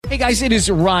Hey guys, it is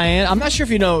Ryan. I'm not sure if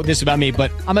you know this about me, but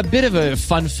I'm a bit of a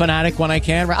fun fanatic when I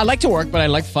can. I like to work, but I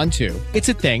like fun too. It's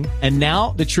a thing. And now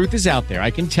the truth is out there.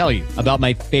 I can tell you about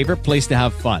my favorite place to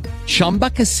have fun. Chumba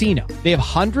Casino. They have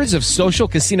hundreds of social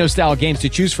casino style games to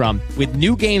choose from with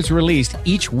new games released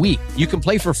each week. You can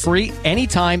play for free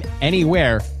anytime,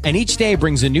 anywhere. And each day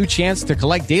brings a new chance to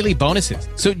collect daily bonuses.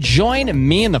 So join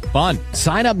me in the fun.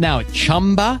 Sign up now at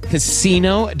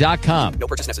ChumbaCasino.com. No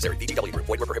purchase necessary. VGW Group.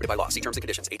 Void where prohibited by law. See terms and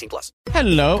conditions. 18+.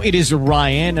 Hello, it is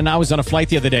Ryan, and I was on a flight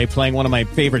the other day playing one of my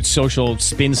favorite social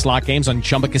spin slot games on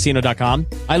ChumbaCasino.com.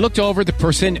 I looked over at the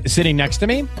person sitting next to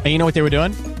me, and you know what they were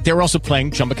doing? They were also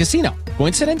playing Chumba Casino.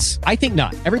 Coincidence? I think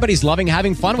not. Everybody's loving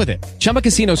having fun with it. Chumba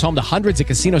Casino is home to hundreds of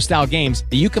casino-style games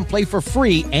that you can play for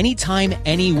free anytime,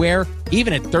 anywhere,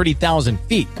 even at 30,000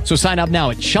 feet. So sign up now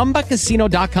at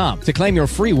ChumbaCasino.com to claim your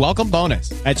free welcome bonus.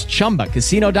 That's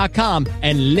ChumbaCasino.com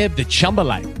and live the Chumba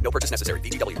life. No purchase necessary.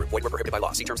 VGW Group. Void where prohibited by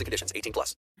law. See terms and conditions.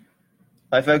 18+.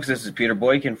 Hi, folks. This is Peter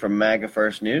Boykin from MAGA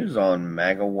First News on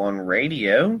MAGA One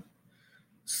Radio.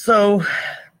 So,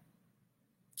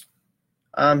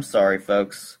 I'm sorry,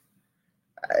 folks.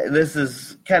 This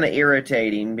is kind of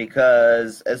irritating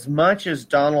because as much as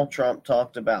Donald Trump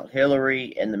talked about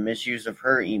Hillary and the misuse of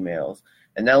her emails,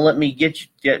 and now let me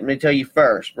tell you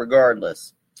first,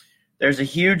 regardless, there's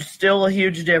still a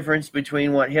huge difference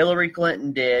between what Hillary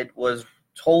Clinton did was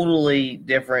totally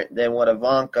different than what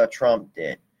Ivanka Trump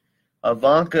did.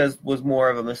 Ivanka was more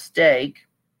of a mistake.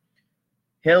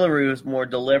 Hillary was more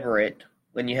deliberate.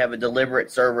 When you have a deliberate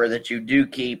server that you do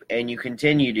keep and you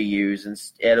continue to use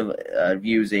instead of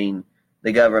using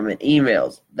the government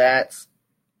emails. That's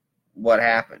what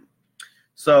happened.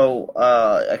 So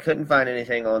I couldn't find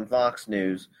anything on Fox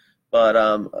News, but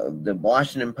the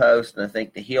Washington Post and I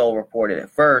think the Hill reported it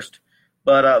first.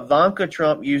 But Ivanka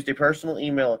Trump used a personal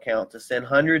email account to send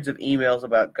hundreds of emails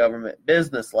about government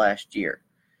business last year.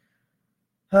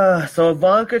 So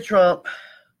Ivanka Trump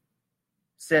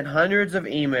sent hundreds of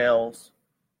emails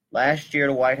last year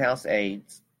to White House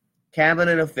aides,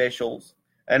 cabinet officials,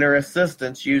 and her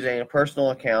assistants using a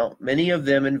personal account, many of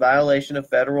them in violation of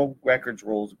federal records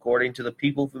rules, according to the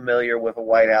people familiar with a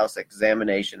White House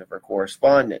examination of her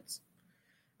correspondence.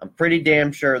 I'm pretty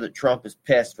damn sure that Trump is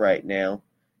pissed right now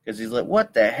because he's like,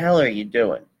 what the hell are you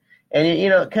doing? And,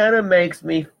 it kind of makes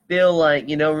me feel like,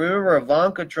 remember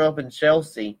Ivanka Trump and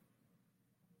Chelsea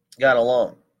got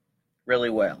along really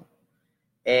well,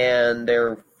 and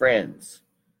they're friends.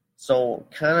 So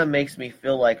kind of makes me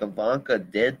feel like Ivanka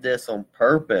did this on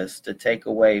purpose to take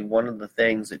away one of the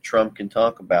things that Trump can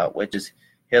talk about, which is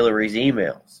Hillary's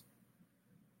emails.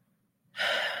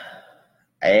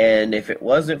 And if it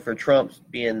wasn't for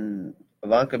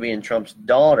Ivanka being Trump's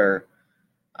daughter,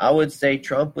 I would say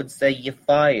Trump would say you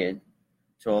fired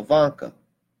to Ivanka.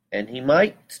 And he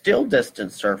might still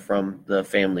distance her from the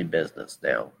family business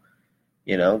now.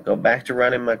 Go back to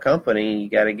running my company. You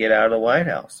got to get out of the White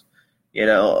House.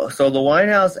 So the White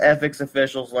House ethics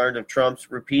officials learned of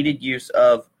Trump's repeated use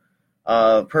of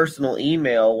personal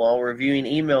email while reviewing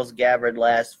emails gathered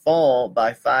last fall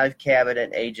by 5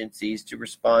 cabinet agencies to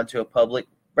respond to a public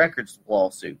records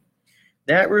lawsuit.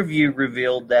 That review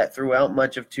revealed that throughout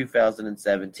much of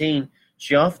 2017,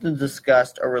 she often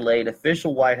discussed or relayed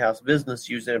official White House business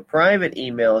using a private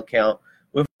email account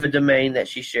with a domain that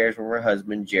she shares with her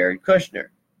husband, Jared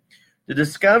Kushner. The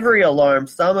discovery alarmed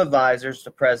some advisors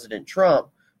to President Trump,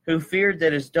 who feared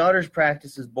that his daughter's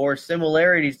practices bore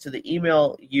similarities to the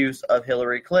email use of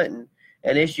Hillary Clinton,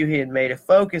 an issue he had made a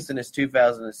focus in his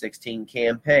 2016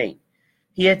 campaign.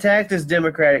 He attacked his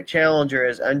Democratic challenger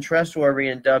as untrustworthy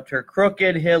and dubbed her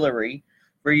Crooked Hillary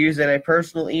for using a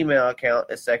personal email account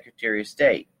as Secretary of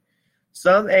State.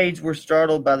 Some aides were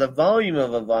startled by the volume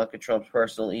of Ivanka Trump's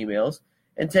personal emails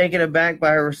and taken aback by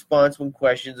her response when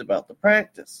questioned about the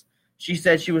practice. She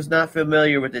said she was not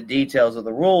familiar with the details of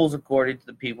the rules, according to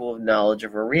the people with knowledge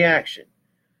of her reaction.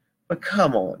 But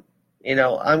come on,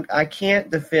 I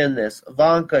can't defend this.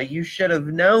 Ivanka, you should have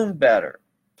known better,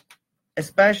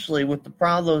 especially with the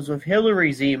problems with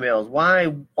Hillary's emails. Why?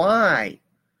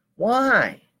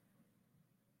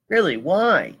 Really,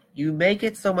 why? You make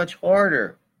it so much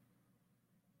harder.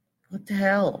 What the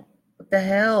hell,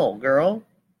 girl?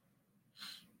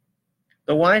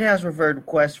 The White House referred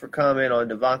requests for comment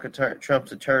on Ivanka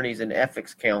Trump's attorneys and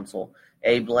ethics counsel,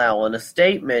 Abe Lowell. In a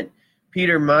statement,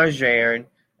 Peter Marjane,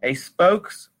 a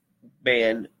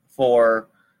spokesman for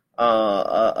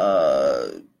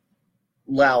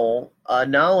Lowell,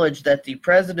 acknowledged that the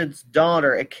president's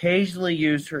daughter occasionally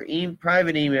used her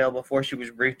private email before she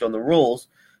was briefed on the rules,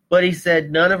 but he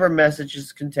said none of her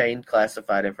messages contained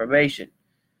classified information.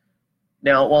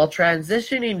 Now, while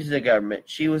transitioning to the government,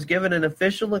 she was given an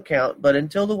official account, but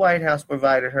until the White House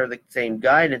provided her the same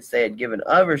guidance they had given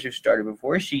others who started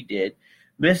before she did,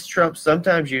 Ms. Trump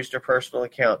sometimes used her personal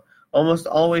account, almost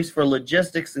always for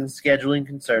logistics and scheduling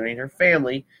concerning her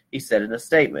family, he said in a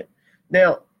statement.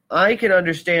 Now, I can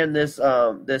understand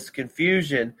this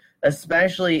confusion,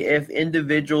 especially if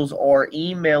individuals are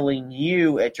emailing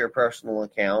you at your personal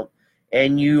account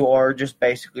and you are just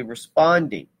basically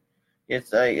responding.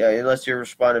 It's unless you're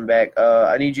responding back,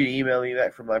 I need you to email me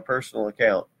back from my personal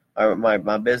account, or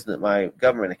my business, my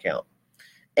government account.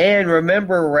 And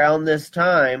remember, around this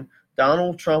time,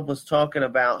 Donald Trump was talking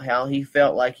about how he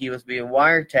felt like he was being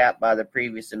wiretapped by the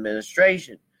previous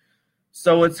administration.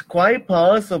 So it's quite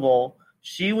possible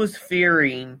she was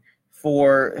fearing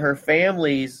for her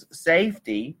family's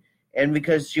safety, and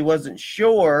because she wasn't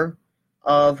sure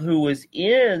of who was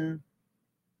in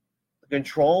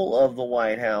control of the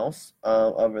White House,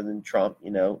 other than Trump,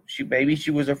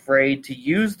 she was afraid to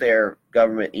use their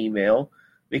government email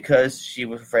because she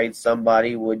was afraid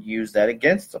somebody would use that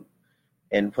against them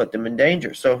and put them in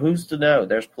danger. So who's to know?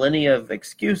 There's plenty of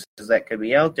excuses that could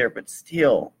be out there, but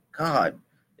still, God,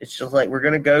 it's just like we're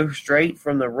going to go straight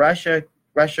from the Russia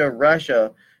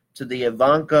to the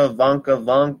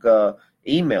Ivanka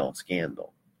email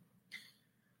scandal.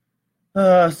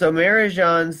 So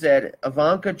Marijan said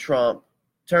Ivanka Trump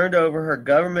turned over her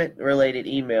government-related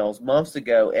emails months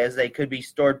ago as they could be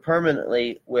stored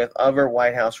permanently with other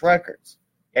White House records.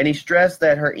 And he stressed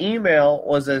that her email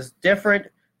was as different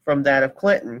from that of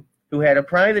Clinton, who had a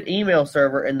private email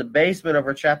server in the basement of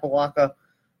her Chewbacca,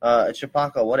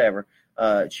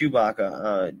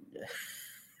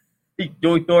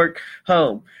 New York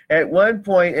home. At one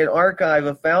point, an archive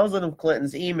of thousands of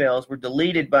Clinton's emails were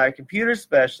deleted by a computer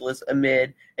specialist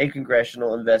amid a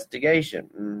congressional investigation.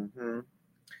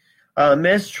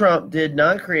 Ms. Trump did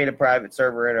not create a private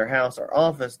server in her house or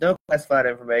office. No classified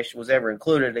information was ever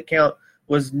included. The account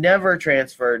was never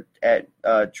transferred at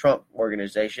Trump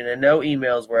organization, and no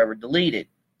emails were ever deleted,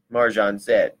 Marijan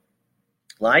said.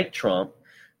 Like Trump,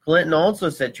 Clinton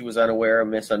also said she was unaware or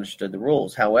misunderstood the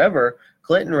rules. However,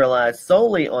 Clinton relied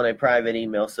solely on a private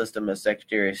email system as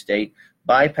Secretary of State,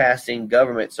 bypassing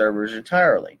government servers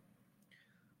entirely.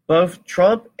 Both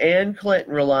Trump and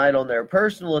Clinton relied on their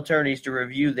personal attorneys to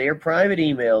review their private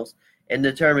emails and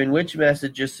determine which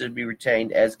messages should be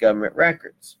retained as government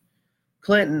records.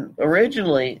 Clinton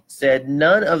originally said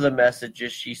none of the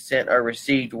messages she sent or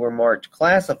received were marked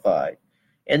classified,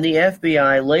 and the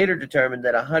FBI later determined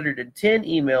that 110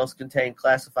 emails contained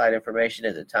classified information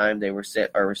at the time they were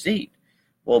sent or received.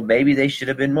 Well, maybe they should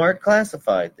have been marked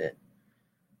classified then.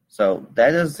 So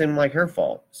that doesn't seem like her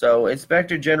fault. So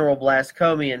Inspector General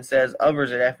Blaskomian says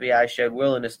others at FBI showed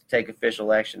willingness to take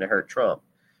official action to hurt Trump.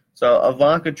 So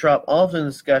Ivanka Trump often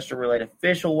discussed or relayed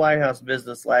official White House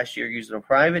business last year using a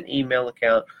private email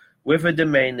account with a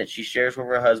domain that she shares with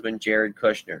her husband, Jared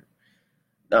Kushner.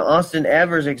 Now, Austin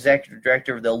Evers, executive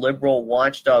director of the liberal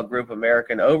watchdog group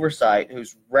American Oversight,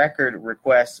 whose record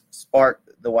requests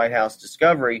sparked the White House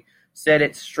discovery, said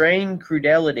it strained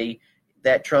credulity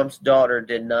that Trump's daughter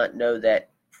did not know that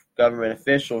government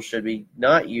officials should be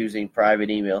not using private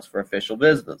emails for official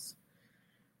business.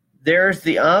 There's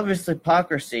the obvious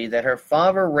hypocrisy that her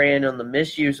father ran on the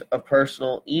misuse of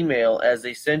personal email as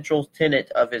a central tenet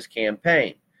of his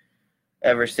campaign.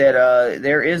 Evers said,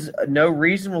 there is no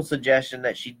reasonable suggestion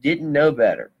that she didn't know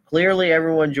better. Clearly,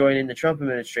 everyone joining the Trump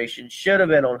administration should have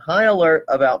been on high alert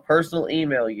about personal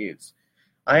email use.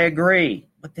 I agree.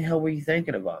 What the hell were you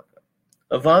thinking, Ivanka?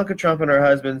 Ivanka Trump and her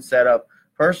husband set up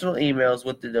personal emails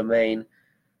with the domain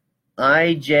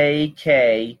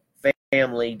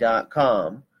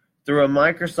ijkfamily.com through a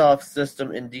Microsoft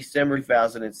system in December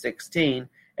 2016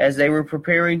 as they were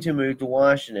preparing to move to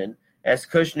Washington, as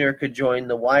Kushner could join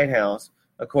the White House,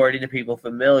 according to people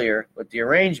familiar with the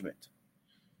arrangement.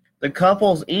 The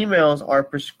couple's emails are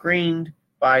prescreened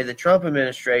by the Trump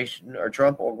administration or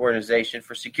Trump organization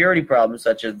for security problems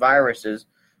such as viruses,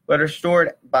 but are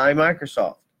stored by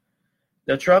Microsoft.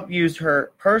 Now, Trump used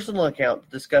her personal account to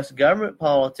discuss government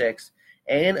politics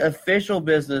and official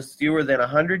business fewer than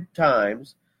 100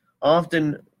 times.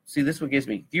 Often, see, this one gives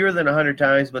me fewer than 100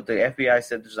 times, but the FBI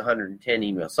said there's 110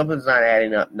 emails. Something's not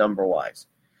adding up number-wise.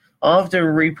 Often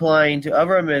replying to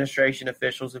other administration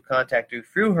officials who contacted her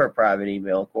through her private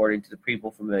email, according to the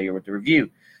people familiar with the review.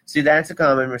 See, that's a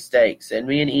common mistake. Send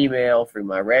me an email through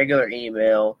my regular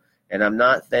email, and I'm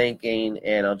not thinking,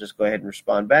 and I'll just go ahead and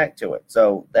respond back to it.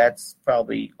 So that's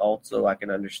probably also, I can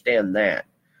understand that.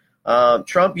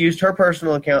 Trump used her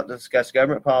personal account to discuss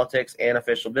government politics and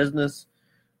official business.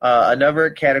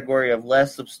 Another category of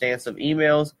less substantive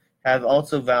emails have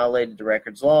also violated the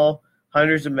records law.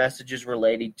 Hundreds of messages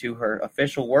related to her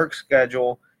official work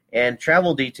schedule and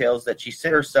travel details that she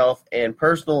sent herself and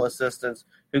personal assistants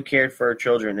who cared for her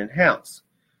children and house.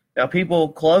 Now,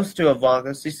 people close to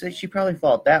Ivanka, she probably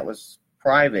thought that was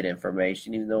private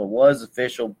information, even though it was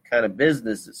official kind of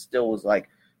business. It still was like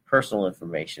personal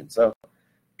information. So,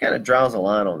 kind of draws a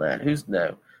line on that. Who's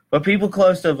no? But people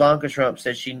close to Ivanka Trump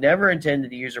said she never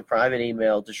intended to use her private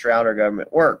email to shroud her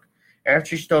government work.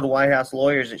 After she told White House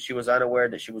lawyers that she was unaware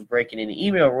that she was breaking any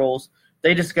email rules,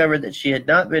 they discovered that she had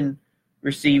not been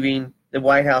receiving the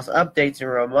White House updates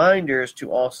and reminders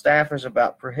to all staffers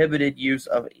about prohibited use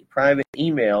of private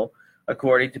email,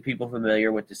 according to people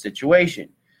familiar with the situation.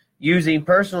 Using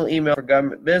personal email for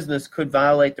government business could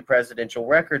violate the Presidential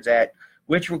Records Act,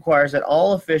 which requires that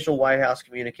all official White House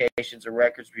communications and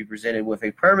records be presented with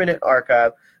a permanent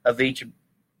archive of each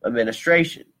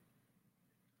administration.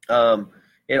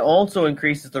 It also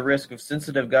increases the risk of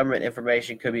sensitive government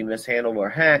information could be mishandled or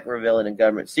hacked, revealing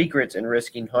government secrets and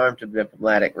risking harm to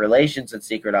diplomatic relations and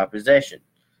secret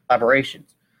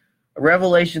operations.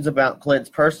 Revelations about Clinton's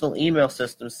personal email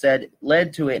system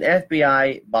led to an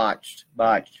FBI botched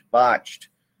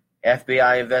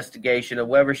FBI investigation of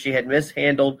whether she had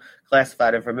mishandled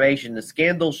classified information. The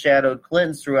scandal shadowed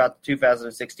Clinton's throughout the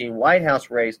 2016 White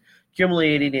House race,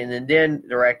 culminating in the then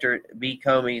director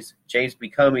James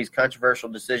B. Comey's controversial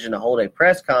decision to hold a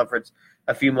press conference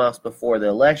a few months before the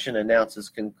election, announced his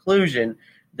conclusion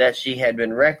that she had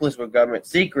been reckless with government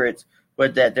secrets,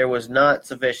 but that there was not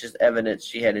sufficient evidence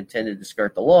she had intended to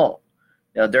skirt the law.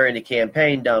 Now, during the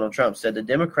campaign, Donald Trump said the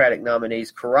Democratic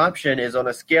nominee's corruption is on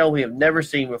a scale we have never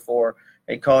seen before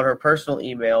and called her personal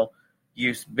email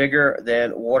use bigger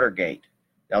than Watergate.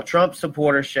 Now, Trump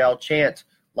supporters shall chant,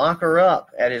 "Lock her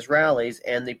up," at his rallies,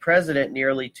 and the president,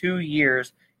 nearly 2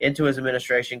 years into his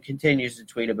administration, continues to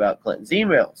tweet about Clinton's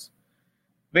emails.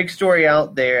 Big story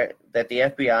out there that the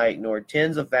FBI ignored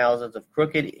tens of thousands of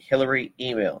crooked Hillary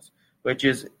emails, which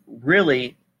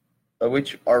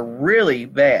are really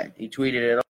bad. He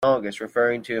tweeted in August,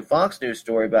 referring to a Fox News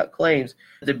story about claims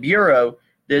that the Bureau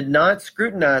did not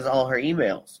scrutinize all her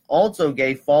emails, also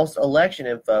gave false election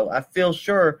info. I feel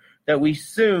sure that we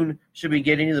soon should be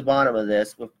getting to the bottom of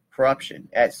this with corruption.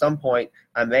 At some point,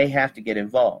 I may have to get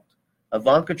involved.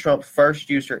 Ivanka Trump first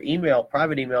used her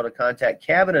private email, to contact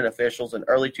cabinet officials in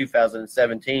early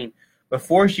 2017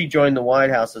 before she joined the White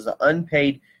House as an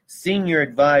unpaid senior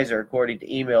advisor, according to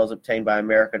emails obtained by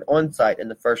American Onsite and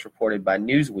the first reported by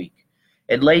Newsweek.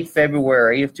 In late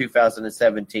February of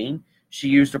 2017, she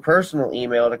used her personal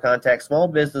email to contact Small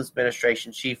Business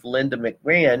Administration Chief Linda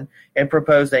McMahon and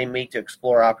proposed they meet to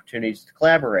explore opportunities to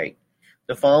collaborate.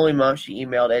 The following month, she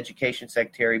emailed Education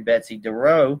Secretary Betsy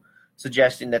DeVos,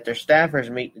 suggesting that their staffers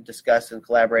meet to discuss and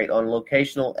collaborate on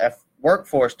locational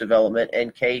workforce development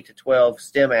and K-12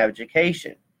 STEM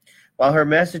education. While her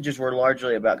messages were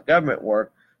largely about government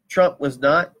work, Trump was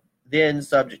not then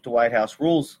subject to White House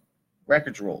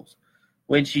records rules.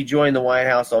 When she joined the White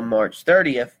House on March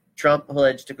 30th, Trump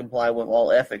pledged to comply with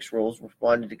all ethics rules,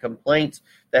 responding to complaints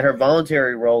that her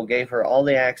voluntary role gave her all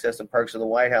the access and perks of the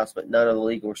White House, but none of the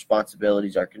legal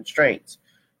responsibilities or constraints.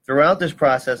 Throughout this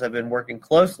process, I've been working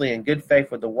closely in good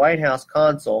faith with the White House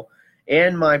counsel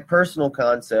and my personal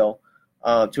counsel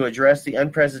to address the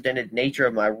unprecedented nature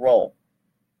of my role,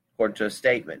 according to a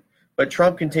statement. But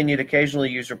Trump continued to occasionally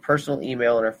use her personal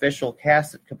email in her official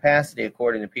capacity,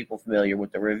 according to people familiar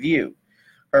with the review.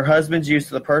 Her husband's use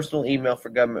of the personal email for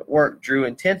government work drew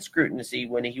intense scrutiny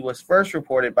when he was first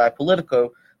reported by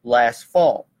Politico last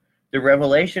fall. The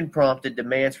revelation prompted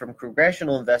demands from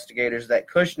congressional investigators that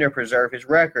Kushner preserve his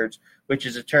records, which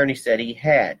his attorney said he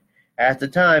had. At the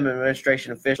time,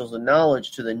 administration officials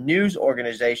acknowledged to the news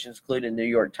organizations, including the New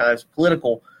York Times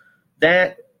Political,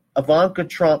 that Ivanka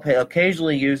Trump had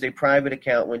occasionally used a private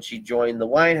account when she joined the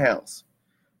White House.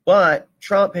 But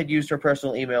Trump had used her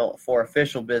personal email for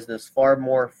official business far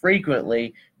more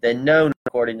frequently than known,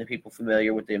 according to people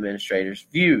familiar with the administrator's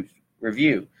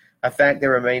review, a fact that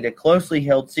remained a closely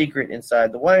held secret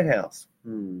inside the White House.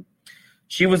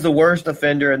 She was the worst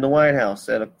offender in the White House,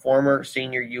 said a former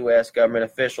senior U.S. government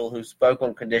official who spoke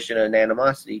on condition of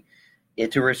anonymity to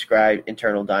describe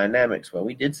internal dynamics. Well,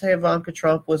 we did say Ivanka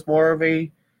Trump was more of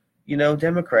a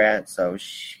Democrat, so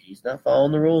she's not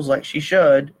following the rules like she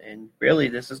should, and really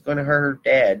this is going to hurt her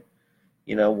dad.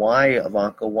 Why,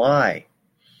 Ivanka, why?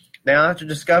 Now, after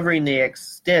discovering the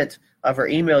extent of her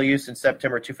email use in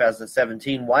September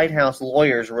 2017, White House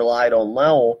lawyers relied on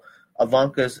Lowell,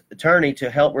 Ivanka's attorney, to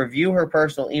help review her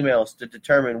personal emails to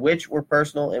determine which were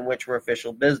personal and which were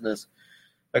official business,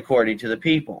 according to the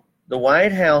People. The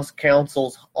White House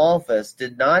counsel's office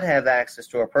did not have access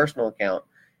to her personal account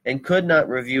and could not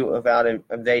review without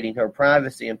invading her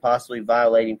privacy and possibly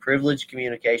violating privileged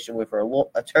communication with her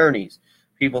attorneys,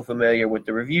 people familiar with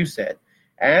the review said.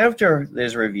 After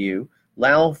this review,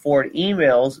 Lau forwarded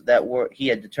emails that he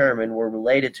had determined were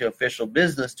related to official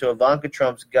business to Ivanka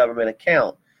Trump's government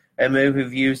account, a move he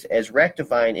views as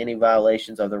rectifying any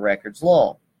violations of the records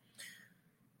law.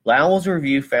 Lau's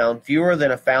review found fewer than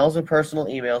 1,000 personal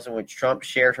emails in which Trump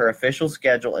shared her official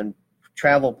schedule and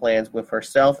travel plans with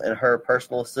herself and her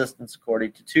personal assistants,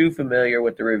 according to two familiar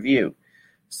with the review.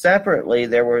 Separately,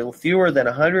 there were fewer than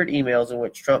 100 emails in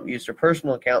which Trump used her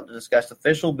personal account to discuss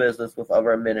official business with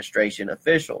other administration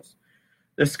officials.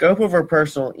 The scope of her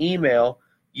personal email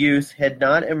use had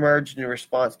not emerged in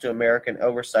response to American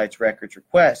Oversight's records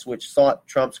request, which sought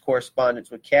Trump's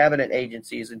correspondence with cabinet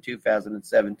agencies in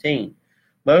 2017.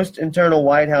 Most internal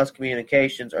White House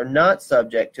communications are not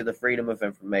subject to the Freedom of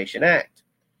Information Act.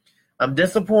 I'm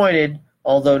disappointed,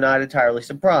 although not entirely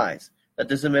surprised, that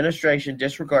this administration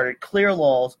disregarded clear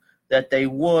laws that they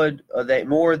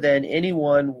more than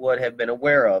anyone would have been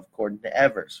aware of, according to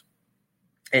Evers.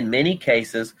 In many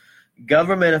cases,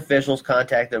 government officials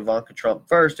contacted Ivanka Trump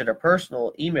first at her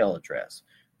personal email address.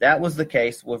 That was the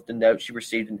case with the note she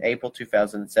received in April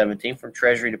 2017 from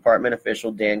Treasury Department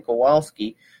official Dan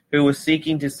Kowalski, who was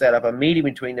seeking to set up a meeting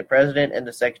between the President and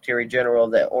the Secretary General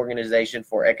of the Organization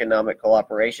for Economic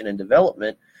Cooperation and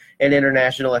Development, an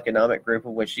international economic group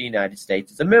of which the United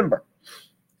States is a member.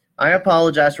 I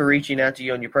apologize for reaching out to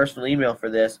you on your personal email for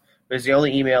this, but it's the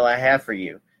only email I have for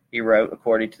you, he wrote,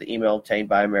 according to the email obtained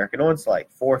by American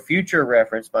Onslaught. For future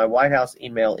reference, my White House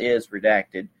email is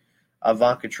redacted.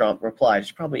 Ivanka Trump replied.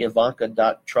 It's probably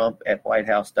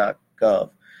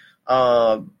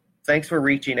ivanka.trump@whitehouse.gov. Thanks for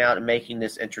reaching out and making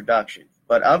this introduction.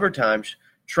 But other times,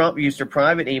 Trump used her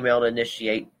private email to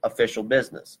initiate official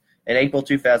business. In April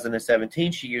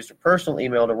 2017, she used her personal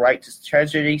email to write to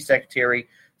Treasury Secretary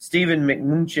Stephen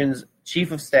Mnuchin's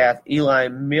Chief of Staff Eli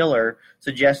Miller,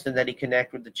 suggesting that he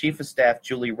connect with the Chief of Staff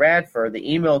Julie Radford.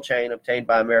 The email chain obtained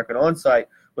by American Onsight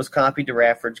was copied to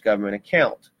Radford's government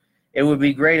account. It would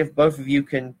be great if both of you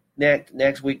connect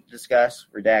next week to discuss,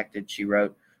 redacted, she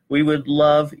wrote. We would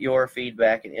love your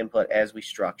feedback and input as we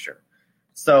structure.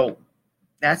 So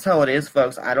that's how it is,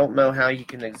 folks. I don't know how you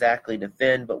can exactly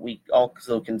defend, but we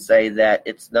also can say that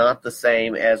it's not the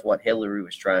same as what Hillary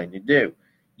was trying to do.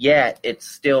 Yet it's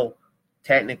still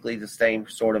technically the same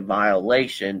sort of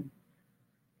violation,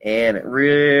 and it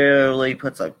really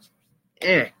puts a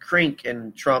crink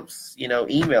in Trump's,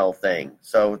 email thing.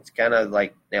 So it's kind of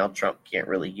like now Trump can't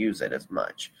really use it as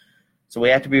much. So we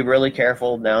have to be really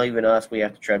careful. Now even us, we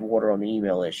have to tread water on the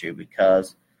email issue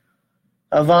because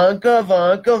Ivanka,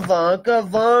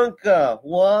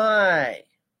 why?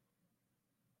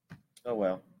 Oh,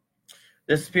 well.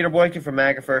 This is Peter Boykin from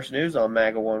MAGA First News on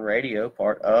MAGA One Radio,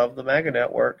 part of the MAGA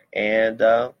Network. And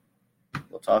we'll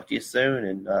talk to you soon.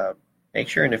 And make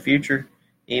sure in the future,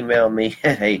 email me.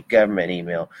 Hey, government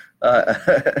email.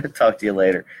 Talk to you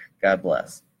later. God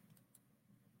bless.